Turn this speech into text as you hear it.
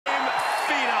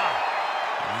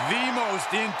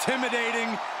most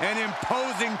intimidating and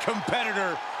imposing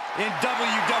competitor in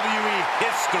WWE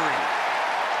history.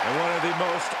 And one of the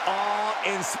most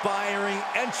awe-inspiring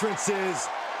entrances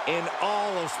in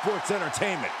all of sports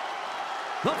entertainment.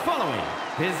 The following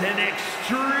is an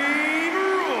Extreme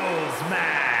Rules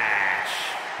match.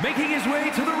 Making his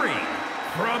way to the ring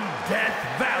from Death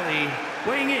Valley,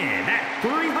 weighing in at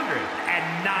 309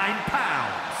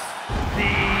 pounds, The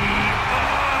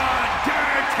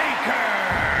Undertaker.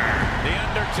 The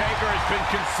Undertaker has been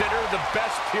considered the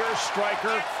best pure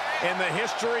striker in the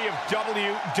history of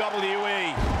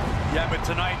WWE. Yeah, but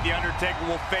tonight The Undertaker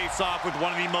will face off with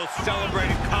one of the most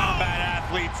celebrated combat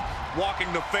athletes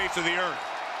walking the face of the earth.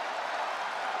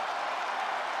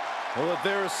 Well, if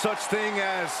there is such thing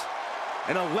as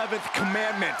an 11th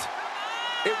commandment,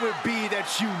 it would be that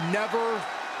you never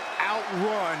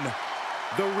outrun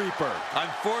the Reaper.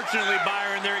 Unfortunately,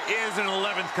 Byron, there is an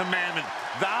 11th commandment.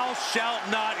 Thou shalt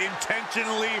not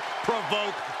intentionally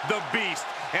provoke the beast.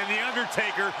 And The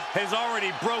Undertaker has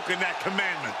already broken that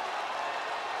commandment.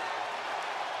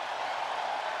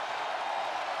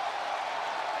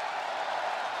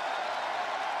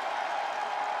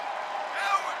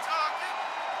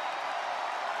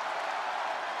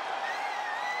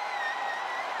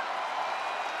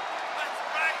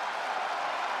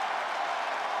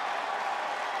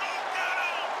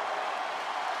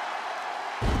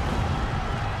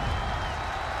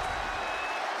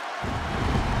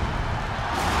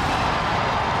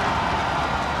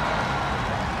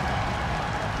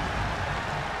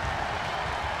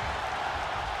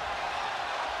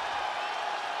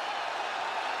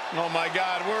 Oh my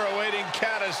God, we're awaiting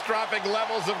catastrophic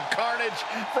levels of carnage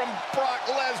from Brock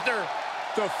Lesnar.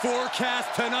 The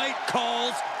forecast tonight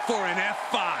calls for an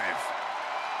F5.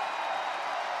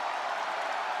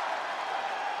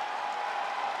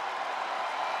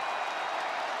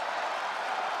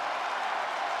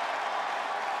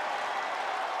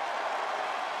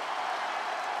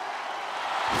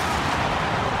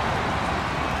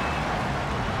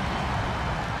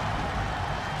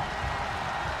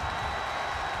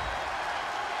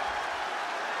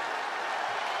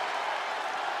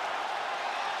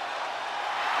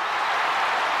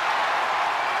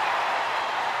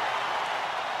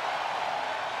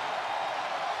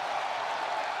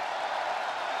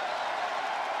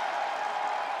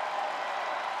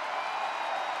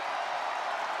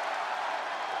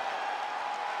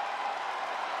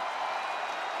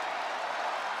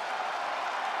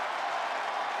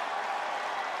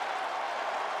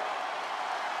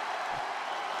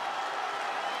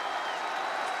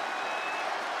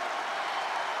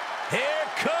 Here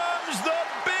comes the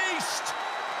Beast!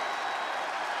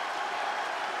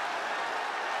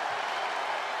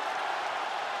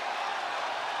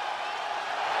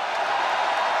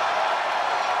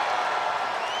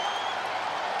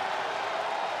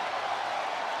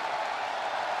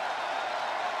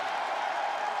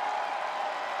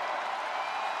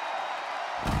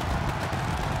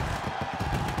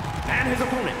 And his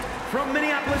opponent from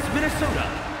Minneapolis, Minnesota,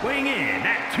 weighing in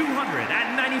at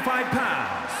 295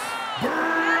 pounds,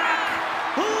 Brock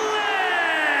Lesnar.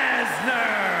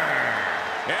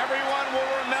 Everyone will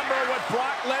remember what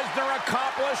Brock Lesnar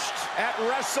accomplished at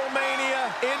WrestleMania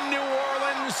in New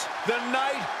Orleans the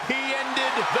night he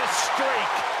ended the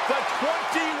streak. The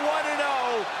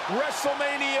 21-0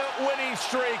 WrestleMania winning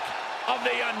streak of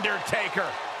The Undertaker.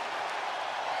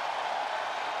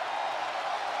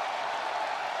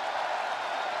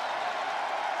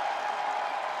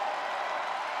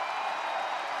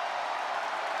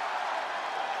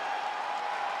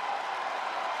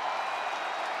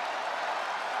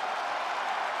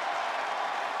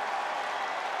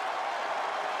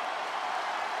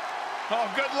 Oh,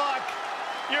 good luck.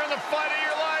 You're in the fight of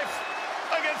your life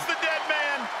against the dead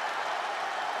man.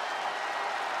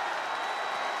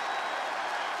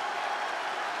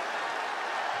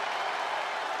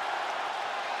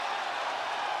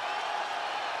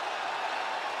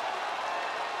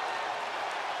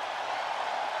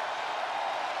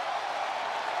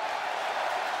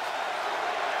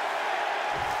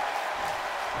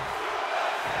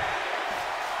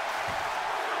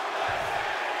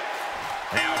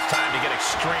 Now it's time to get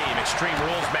Extreme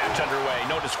Rules match underway.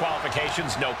 No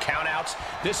disqualifications, no countouts.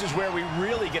 This is where we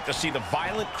really get to see the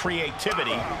violent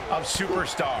creativity of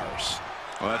superstars.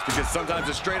 Well, that's because sometimes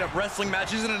a straight-up wrestling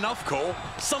match isn't enough, Cole.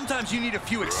 Sometimes you need a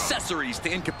few accessories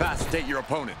to incapacitate your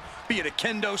opponent. Be it a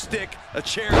kendo stick, a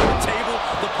chair, a table,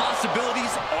 the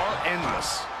possibilities are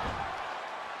endless.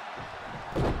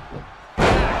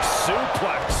 Back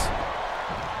suplex.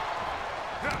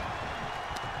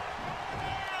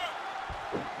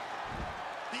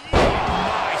 Oh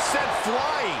my, sent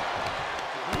flying.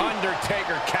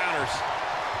 Undertaker counters.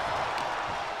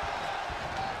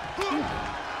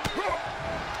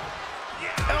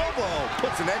 Elbow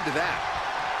puts an end to that.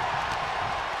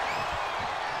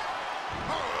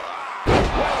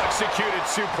 Well-executed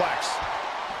suplex.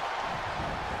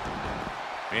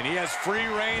 And he has free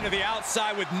reign to the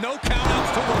outside with no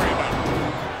countouts to worry about.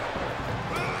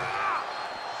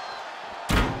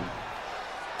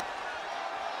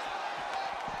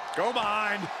 Go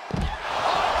behind.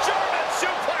 Oh, German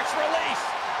suplex release.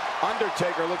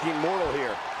 Undertaker looking mortal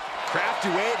here. Crafty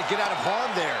way to get out of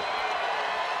harm there.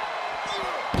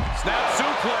 Snap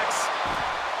suplex.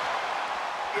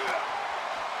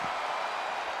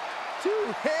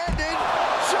 Two-handed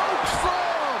choke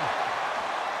slam.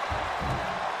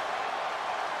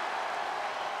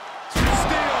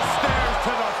 Steel stairs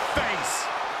to the face.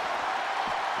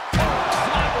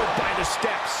 Clobbered by the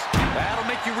steps. That'll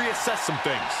make you reassess some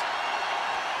things.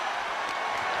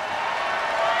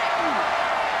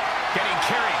 Getting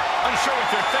carried. Unsure what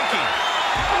they're thinking.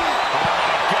 Oh,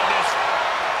 my goodness.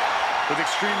 With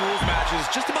Extreme Rules matches,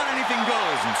 just about anything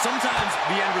goes, and sometimes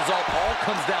the end result all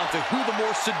comes down to who the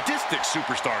more sadistic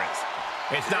superstar is.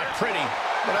 It's not pretty,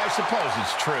 but I suppose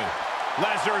it's true.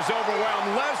 Lesnar is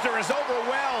overwhelmed. Lesnar is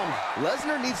overwhelmed.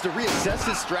 Lesnar needs to reassess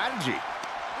his strategy.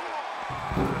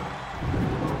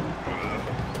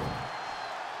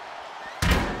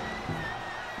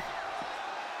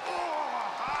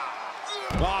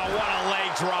 Oh, what a leg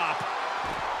drop.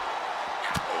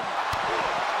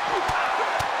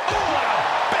 Oh, what a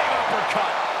big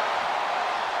uppercut.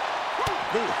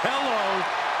 Ooh, hello.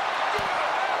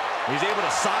 He's able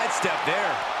to sidestep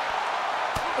there.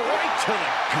 Right to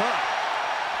the gut.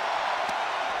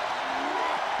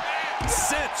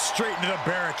 Sent straight into the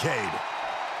barricade.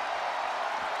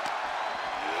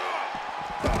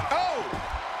 Oh!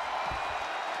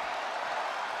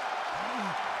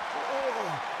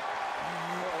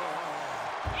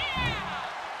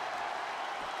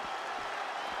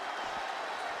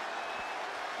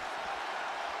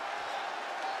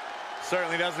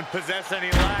 Certainly doesn't possess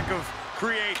any lack of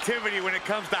creativity when it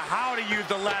comes to how to use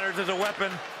the ladders as a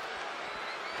weapon.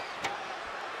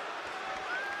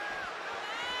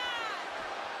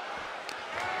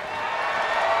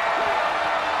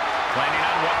 Planning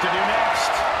on what to do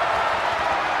next.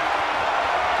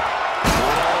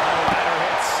 Oh, ladder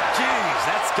hits. Jeez,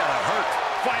 that's gotta hurt.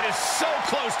 Fight is so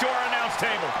close to our announce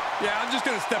table. Yeah, I'm just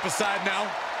gonna step aside now.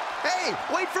 Hey,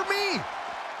 wait for me.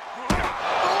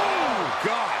 Oh,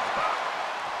 God.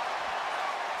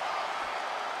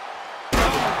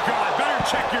 Oh, God, better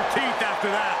check your teeth after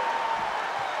that.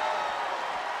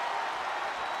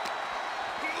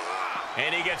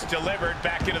 And he gets delivered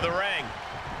back into the ring.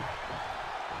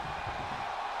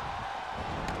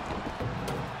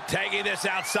 Tagging this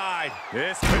outside.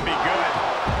 This could be good.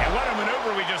 And what a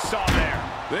maneuver we just saw there.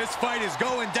 This fight is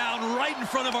going down right in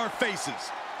front of our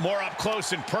faces. More up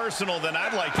close and personal than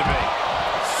I'd like to be.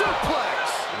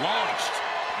 Suplex. Launched.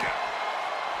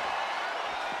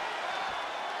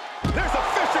 There's a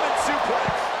fisherman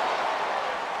suplex.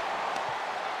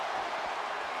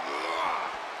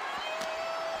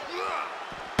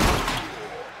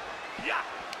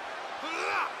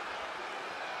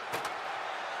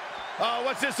 Oh,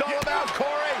 what's this all about, Corey?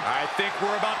 I think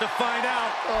we're about to find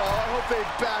out. Oh, I hope they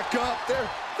back up. They're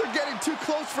getting too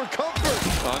close for comfort.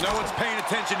 No one's paying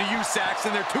attention to you,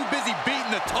 Saxon. They're too busy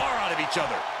beating the tar out of each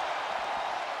other.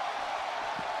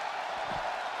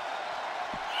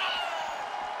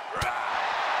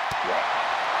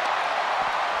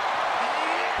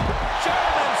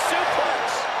 German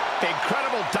suplex.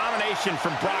 Incredible domination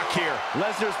from Brock here.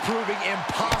 Lesnar's proving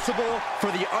impossible for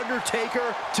the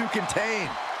Undertaker to contain.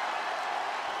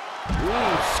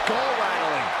 Ooh, skull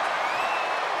rattling.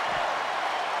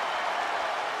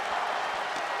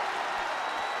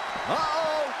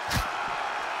 Uh-oh.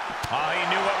 Oh, he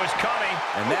knew what was coming.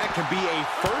 And that can be a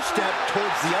first step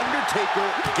towards the Undertaker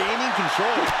gaining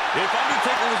control. If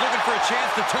Undertaker was looking for a chance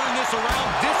to turn this around,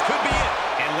 this could be it.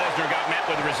 And Lesnar got met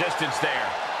with resistance there.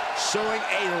 Showing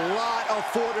a lot of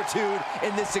fortitude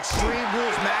in this Extreme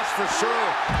Rules match for sure,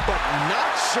 but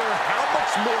not sure how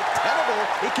much more tenable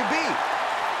it can be.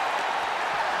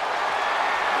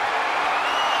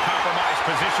 Compromised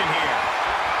position here.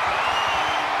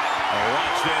 Oh,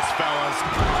 watch this, fellas.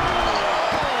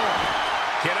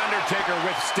 Can Undertaker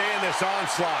withstand this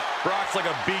onslaught? Brock's like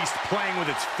a beast playing with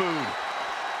its food.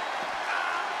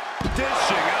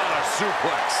 Dishing out a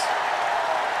suplex.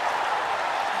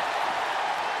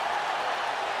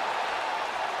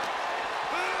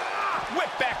 Whip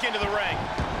back into the ring.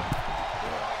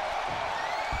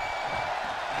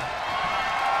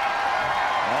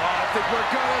 Oh, I think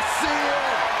we're gonna see it.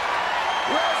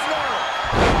 Lesnar!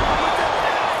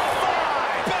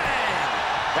 Bang!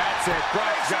 That's it.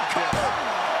 Brock's got this.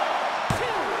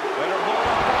 Better hold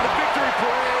up on the victory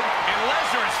parade. And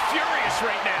Lesnar is furious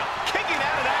right now. Kicking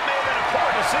out of that may have been a poor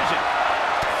decision.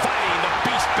 Fighting the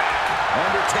beast back.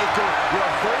 Undertaker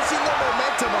reversing the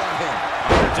momentum on him.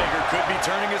 Undertaker could be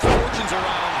turning his fortunes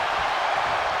around.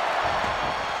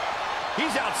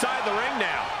 He's outside the ring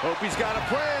now. Hope he's got a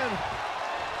plan.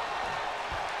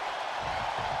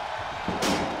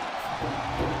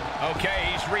 Okay,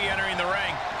 he's re-entering the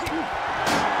ring. Go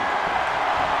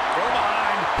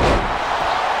behind.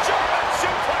 German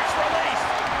suplex release.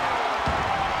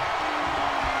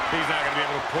 He's not going to be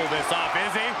able to pull this off,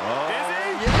 is he? Oh, is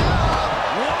he?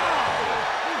 yeah. Wow!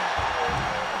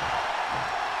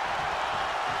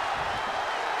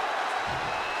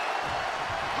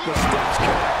 The steps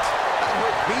connect. I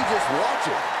hope he just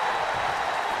watching.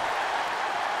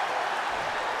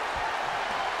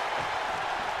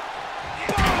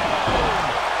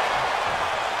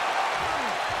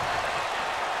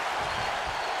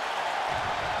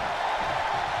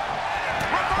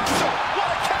 Reversal. What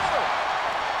a counter.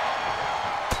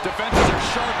 Defenses are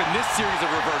sharp in this series of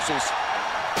reversals.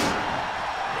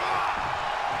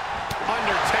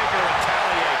 Undertaker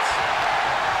retaliates.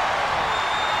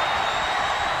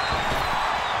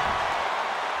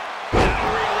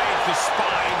 Now rearrange the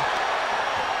spine.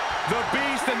 The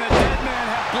Beast and the Dead Man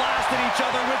have blasted each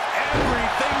other with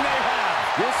everything they have.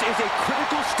 This is a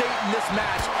critical state in this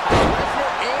match as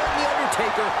Lesnar and The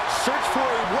Undertaker search for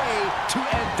a way to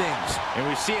end things. And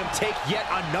we see him take yet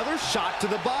another shot to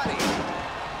the body.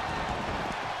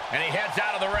 And he heads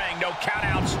out of the ring. No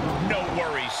countouts, no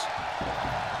worries.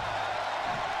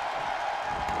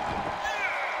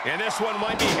 And this one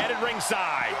might be headed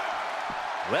ringside.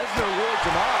 Lesnar wards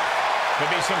him off.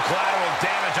 Could be some collateral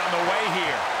damage on the way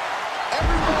here.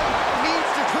 Everyone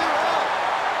needs to clear out,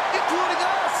 including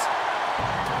us.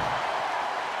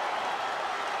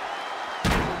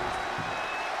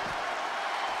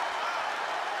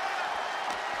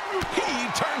 He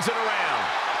turns it around.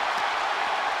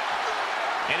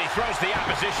 And he throws the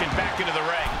opposition back into the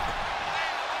ring.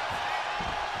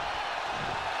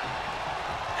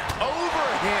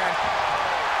 Overhand.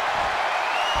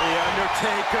 The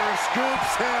Undertaker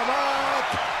scoops him up.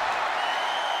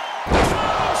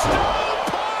 Stone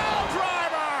pile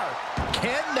driver.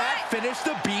 Can that finish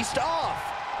the Beast off?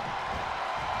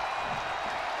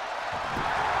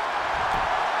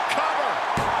 Cover.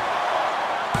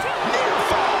 Near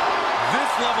fall.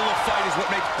 This level of fight is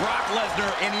what makes Brock Lesnar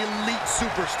an elite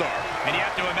superstar. And you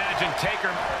have to imagine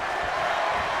Taker.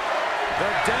 The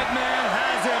Dead Man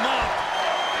has him up.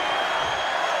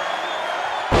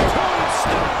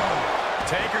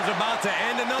 Taker's about to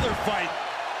end another fight.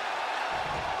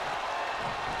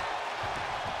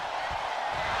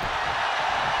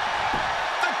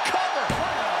 The cover.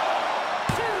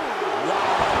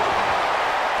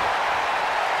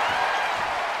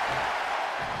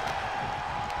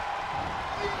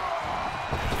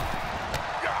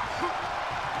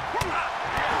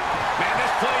 Man,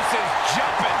 this place is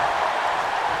jumping.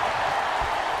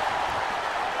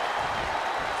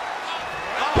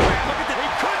 Oh, man, look at that. He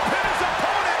could pin his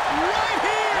opponent right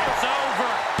here. It's over.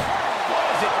 What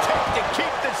does it take to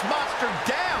keep this monster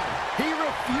down? He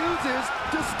refuses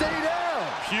to stay down.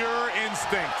 Pure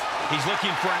instinct. He's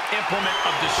looking for an implement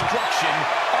of destruction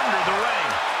under the ring.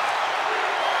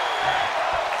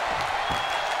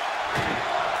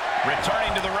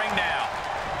 Returning to the ring now.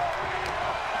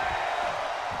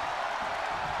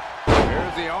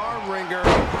 There's the arm wringer,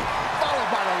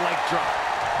 followed by the leg drop.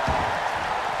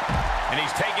 And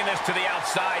he's taking this to the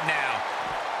outside now.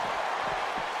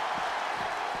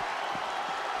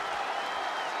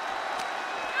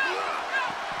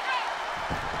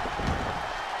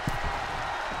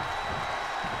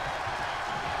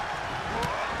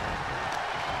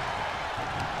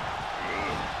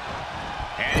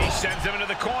 And he sends him into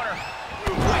the corner.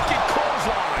 Wicked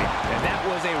clothesline. And that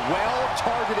was a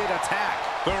well-targeted attack.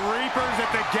 The Reapers at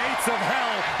the gates of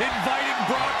hell inviting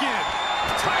Brock in.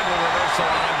 Title reversal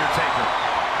on Undertaker.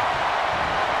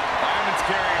 Fireman's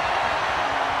carry.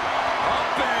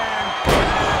 Up and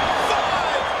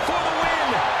 5 for the win.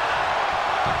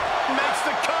 Makes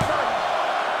the cover.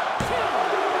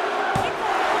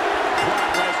 Brock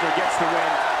Lesnar gets the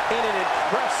win in an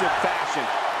impressive fashion.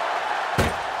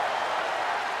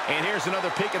 And here's another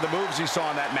peek at the moves he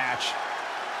saw in that match.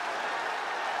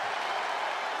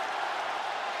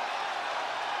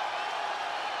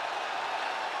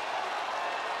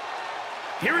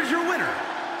 Here is your winner,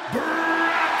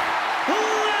 Brock Lesnar.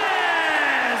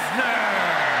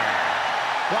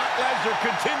 Brock Lesnar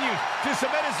continues to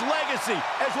cement his legacy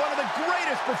as one of the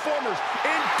greatest performers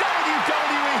in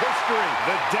WWE history.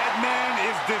 The dead man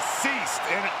is deceased,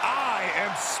 and I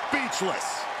am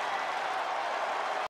speechless.